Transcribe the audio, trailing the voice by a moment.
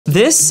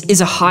This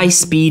is a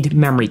high-speed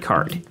memory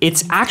card.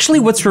 It's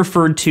actually what's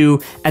referred to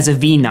as a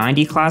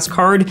V90 class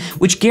card,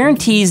 which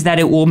guarantees that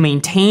it will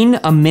maintain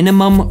a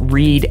minimum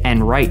read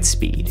and write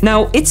speed.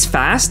 Now, it's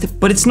fast,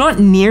 but it's not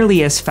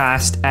nearly as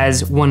fast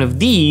as one of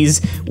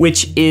these,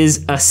 which is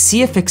a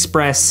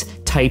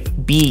CFexpress Type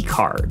B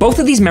card. Both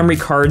of these memory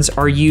cards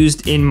are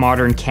used in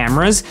modern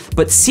cameras,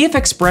 but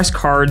CFexpress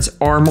cards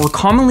are more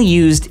commonly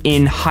used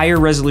in higher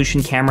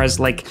resolution cameras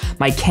like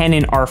my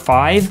Canon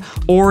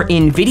R5 or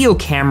in video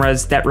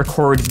cameras that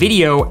record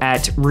video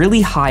at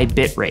really high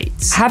bit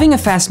rates. Having a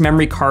fast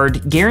memory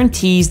card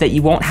guarantees that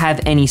you won't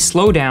have any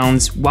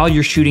slowdowns while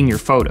you're shooting your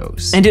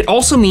photos. And it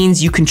also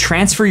means you can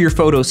transfer your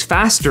photos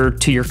faster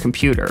to your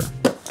computer.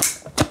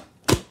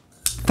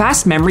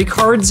 Fast memory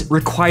cards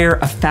require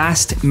a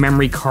fast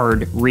memory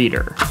card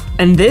reader.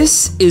 And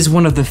this is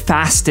one of the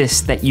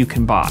fastest that you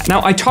can buy.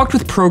 Now, I talked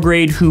with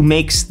ProGrade, who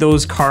makes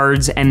those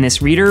cards and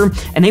this reader,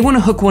 and they want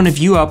to hook one of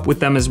you up with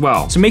them as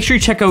well. So make sure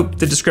you check out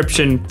the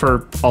description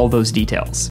for all those details.